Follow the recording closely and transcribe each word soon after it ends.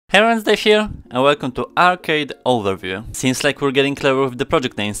Hey everyone, Dave here, and welcome to ARKADE Overview. Seems like we're getting clever with the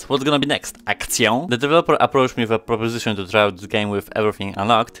project names. What's gonna be next? Action? The developer approached me with a proposition to try out this game with everything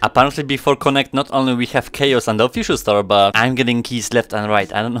unlocked. Apparently before Connect, not only we have chaos on the official store, but I'm getting keys left and right.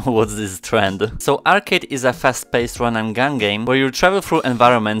 I don't know what's this trend. So ARKADE is a fast-paced run-and-gun game where you travel through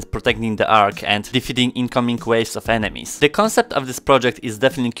environments protecting the Ark and defeating incoming waves of enemies. The concept of this project is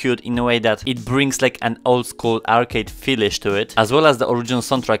definitely cute in a way that it brings like an old-school arcade feelish to it, as well as the original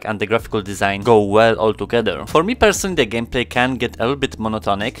soundtrack and the graphical design go well all together. For me personally, the gameplay can get a little bit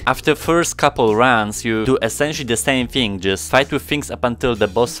monotonic. After first couple runs, you do essentially the same thing, just fight with things up until the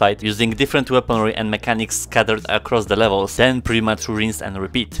boss fight, using different weaponry and mechanics scattered across the levels, then pretty much rinse and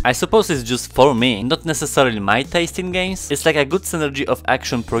repeat. I suppose it's just for me, not necessarily my taste in games. It's like a good synergy of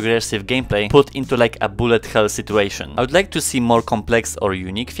action progressive gameplay put into like a bullet hell situation. I would like to see more complex or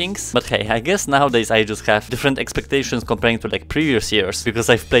unique things, but hey, I guess nowadays I just have different expectations comparing to like previous years, because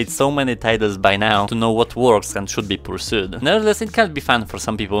I've played so many titles by now to know what works and should be pursued. Nevertheless, it can be fun for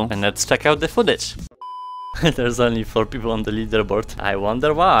some people, and let's check out the footage. There's only 4 people on the leaderboard. I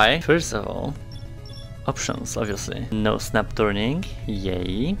wonder why. First of all, options, obviously. No snap turning,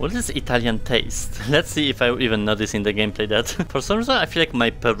 yay. What is Italian taste? Let's see if I even notice in the gameplay that. For some reason I feel like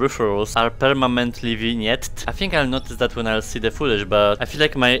my peripherals are permanently vignetted. I think I'll notice that when I'll see the footage, but I feel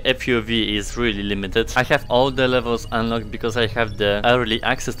like my FUV is really limited. I have all the levels unlocked because I have the early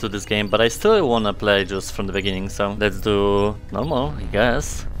access to this game, but I still wanna play just from the beginning, so let's do normal, I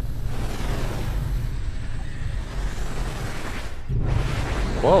guess.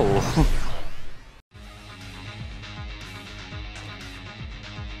 Whoa.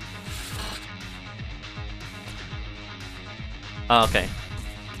 Ah, okay.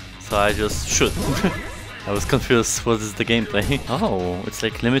 So I just shoot. I was confused, what is the gameplay? Oh, it's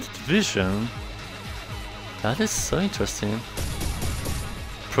like limited vision. That is so interesting.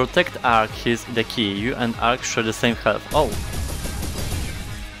 Protect Ark is the key. You and Ark share the same health. Oh.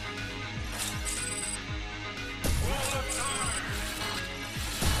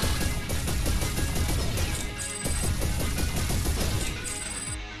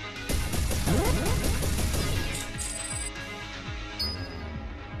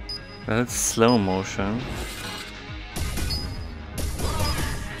 That's slow motion.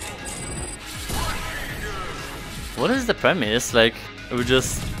 What is the premise? Like, we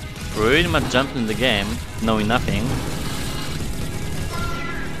just pretty much jumped in the game, knowing nothing.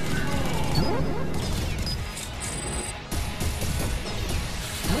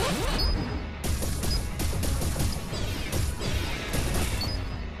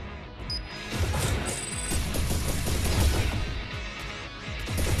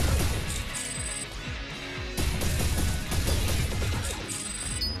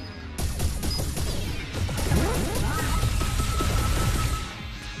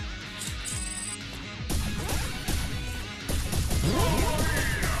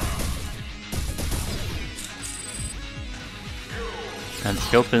 And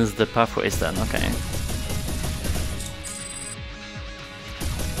he opens the pathways then, okay.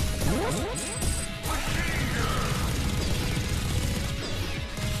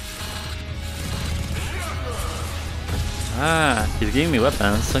 Ah, he's giving me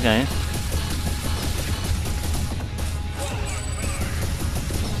weapons, okay.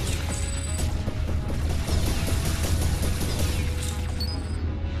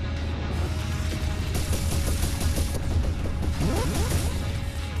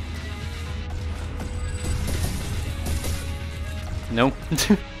 No.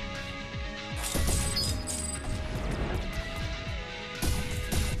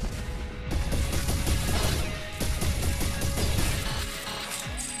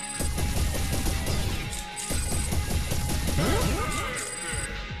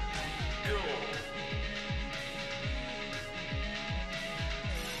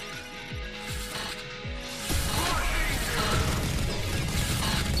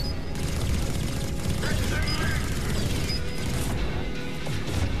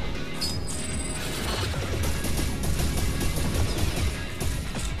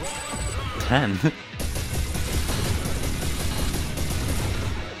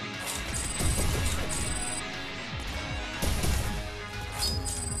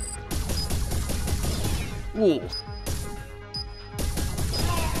 Ooh.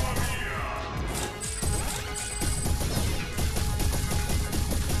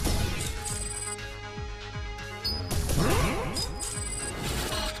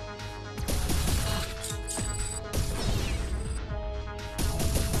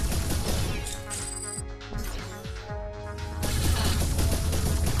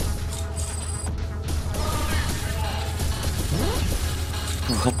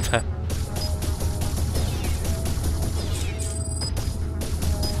 What the?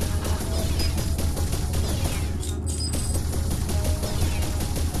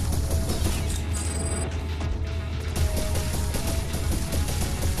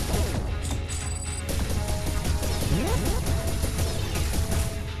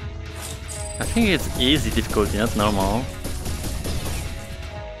 I think it's easy difficulty, not normal.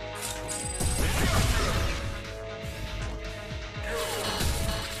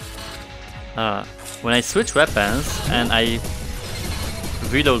 When I switch weapons and I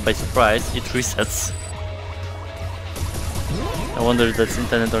reload by surprise, it resets. I wonder if that's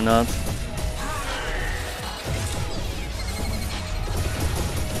intended or not.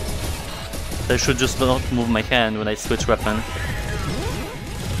 I should just not move my hand when I switch weapon.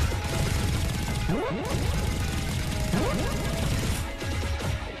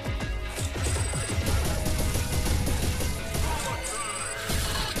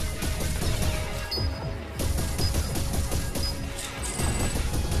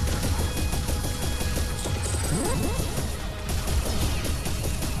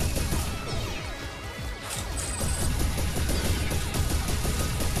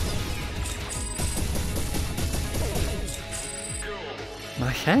 My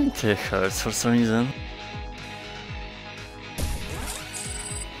hand hurts for some reason.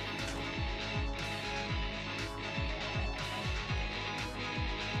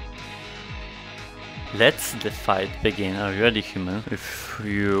 Let the fight begin. Are you ready, human? If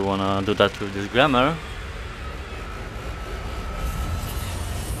you wanna do that with this grammar.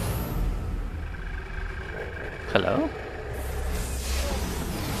 Hello?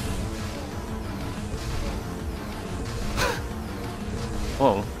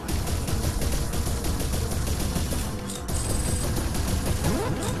 Whoa.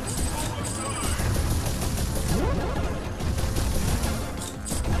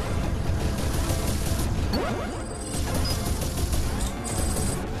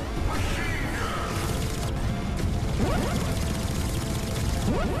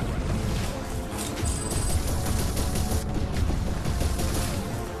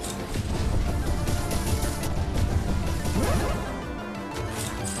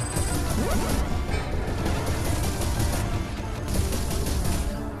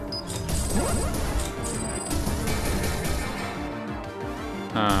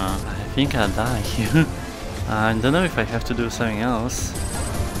 I think I'll die here. I don't know if I have to do something else.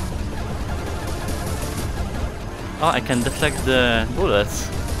 Oh, I can deflect the bullets.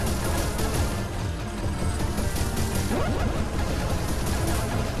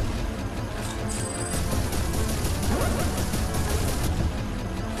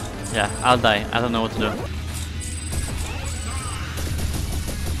 Yeah, I'll die. I don't know what to do.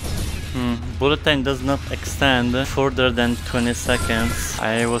 Bullet time does not extend further than 20 seconds.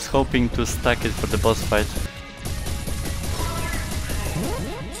 I was hoping to stack it for the boss fight.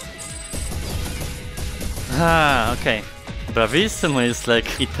 Ah, okay. Bravissimo is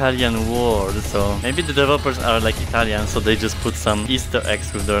like Italian word, so maybe the developers are like Italian, so they just put some Easter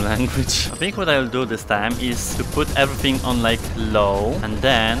eggs with their language. I think what I'll do this time is to put everything on like low, and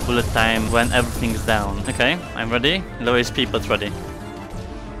then bullet time when everything's down. Okay, I'm ready. Low HP but ready.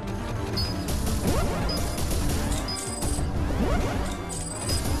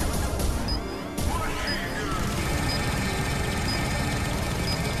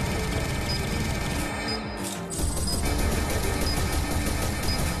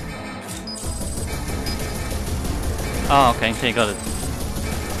 Oh, okay, got it.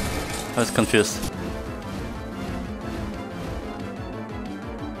 I was confused.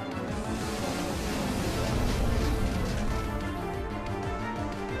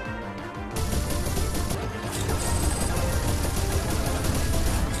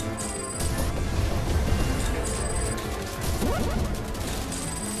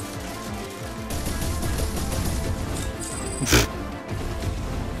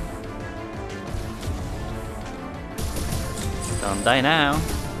 Don't die now.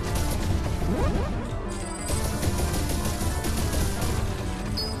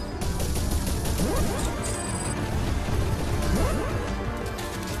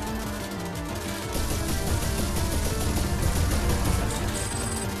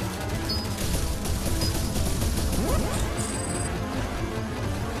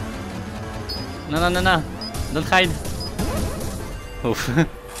 No. Don't hide. Oof.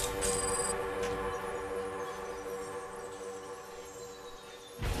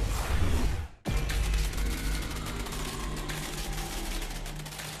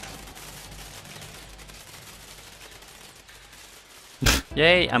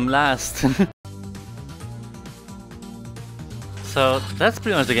 Yay, I'm last. So that's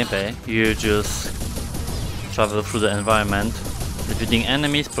pretty much the gameplay. You just travel through the environment, defeating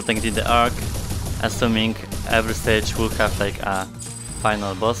enemies, protecting the Ark, assuming every stage will have like a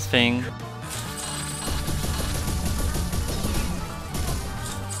final boss thing.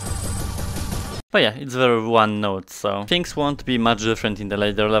 But yeah, it's very one note, so things won't be much different in the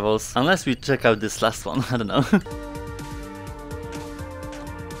later levels, unless we check out this last one, I don't know.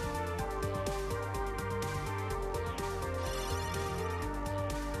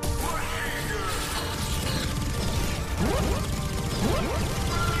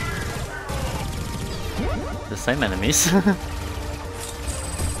 The same enemies.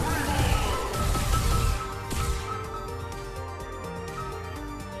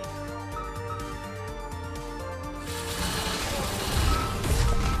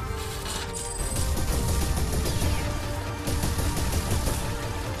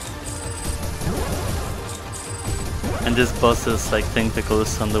 And this boss is like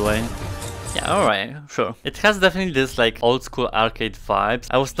tentacles on the way. Yeah, alright, sure. It has definitely this like old school arcade vibes.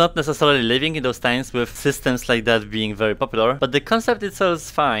 I was not necessarily living in those times with systems like that being very popular, but the concept itself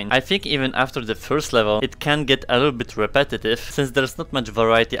is fine. I think even after the first level, it can get a little bit repetitive, since there's not much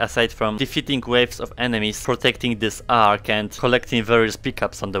variety aside from defeating waves of enemies, protecting this arc, and collecting various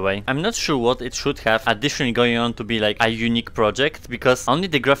pickups on the way. I'm not sure what it should have additionally going on to be like a unique project, because only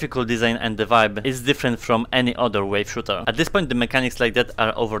the graphical design and the vibe is different from any other wave shooter. At this point, the mechanics like that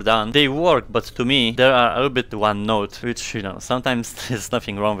are overdone. They work, but to me, they are a little bit one note, which, you know, sometimes there's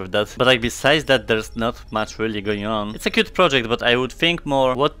nothing wrong with that. But like besides that, there's not much really going on. It's a cute project, but I would think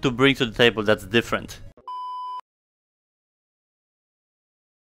more what to bring to the table that's different.